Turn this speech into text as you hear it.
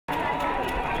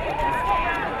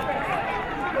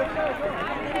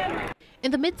In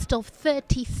the midst of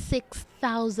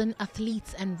 36,000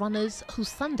 athletes and runners who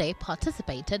Sunday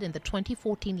participated in the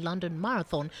 2014 London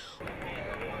Marathon,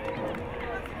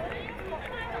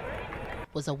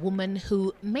 was a woman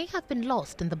who may have been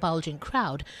lost in the bulging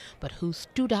crowd, but who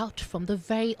stood out from the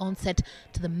very onset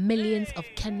to the millions of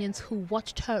Kenyans who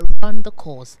watched her run the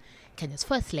cause. Kenya's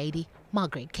First Lady,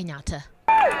 Margret Kenyatta.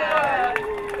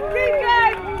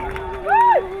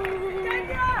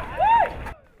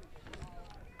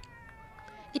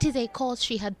 It is a cause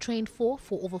she had trained for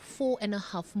over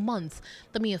 4.5 months.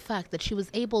 The mere fact that she was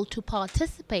able to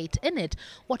participate in it,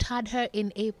 what had her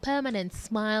in a permanent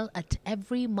smile at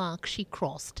every mark she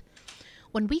crossed.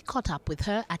 When we caught up with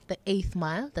her at the 8th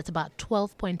mile, that's about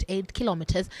 12.8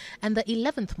 kilometers, and the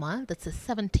 11th mile, that's a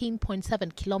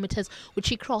 17.7 kilometers, which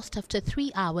she crossed after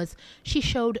 3 hours, she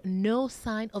showed no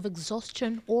sign of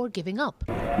exhaustion or giving up.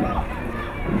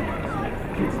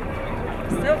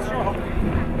 Still strong.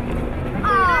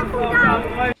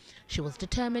 She was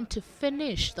determined to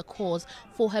finish the cause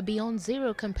for her Beyond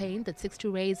Zero campaign that seeks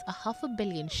to raise £500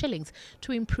 million shillings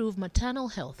to improve maternal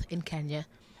health in Kenya.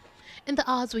 In the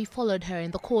hours we followed her in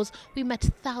the cause, we met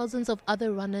thousands of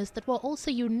other runners that were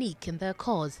also unique in their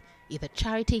cause, either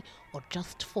charity or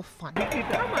just for fun.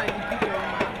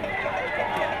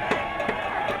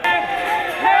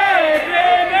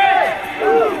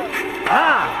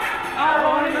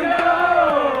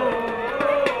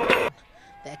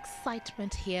 The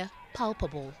excitement here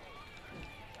palpable,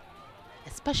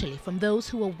 especially from those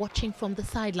who were watching from the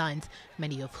sidelines,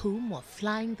 many of whom were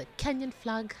flying the Kenyan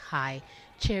flag high,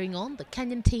 cheering on the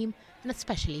Kenyan team and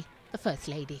especially the First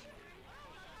Lady.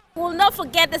 We'll not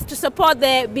forget us to support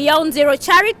the Beyond Zero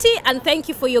charity, and thank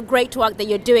you for your great work that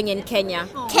you're doing in Kenya.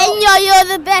 Aww. Kenya,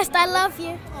 you're the best. I love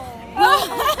you.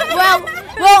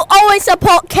 We'll always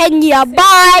support Kenya.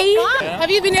 Bye. Have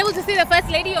you been able to see the First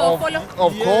Lady or follow?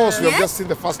 Of course, we have just seen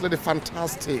the First Lady.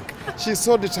 Fantastic. She's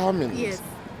so determined. Yes.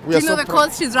 Do you know the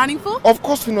cause she's running for? Of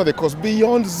course we know the cause.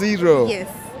 Beyond Zero. Yes.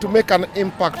 To make an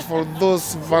impact for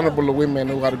those vulnerable women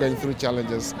who are going through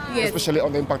challenges, especially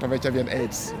on the impact of HIV and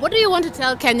AIDS. What do you want to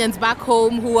tell Kenyans back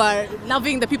home who are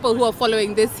loving the people who are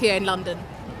following this here in London?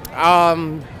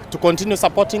 To continue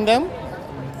supporting them.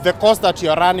 The cause that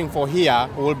you're running for here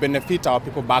will benefit our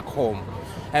people back home.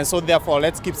 And so therefore,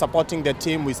 let's keep supporting the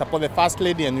team. We support the First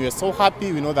Lady and we're so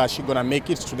happy. We know that she's going to make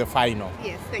it to the final.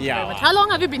 Yes, thank you very much. How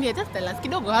long have you been here? Just tell us,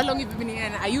 Kidogo, how long have you been here?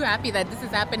 And are you happy that this is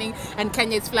happening and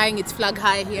Kenya is flying its flag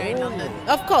high here in London?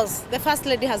 Of course, the First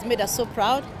Lady has made us so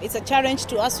proud. It's a challenge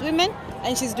to us women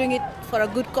and she's doing it for a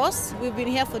good cause. We've been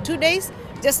here for 2 days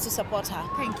just to support her.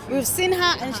 Thank you. We've seen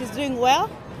her and she's doing well.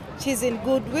 She's in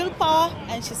good willpower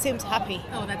and she seems happy.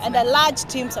 Oh, that's and nice. A large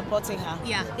team supporting her.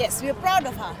 Yeah. Yes, we're proud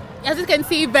of her. As you can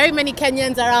see, very many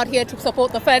Kenyans are out here to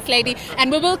support the First Lady,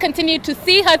 and we will continue to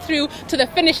see her through to the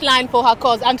finish line for her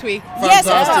cause, aren't we? Yes,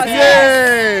 of course.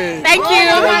 Yay! Thank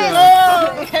you.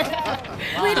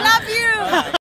 We love you.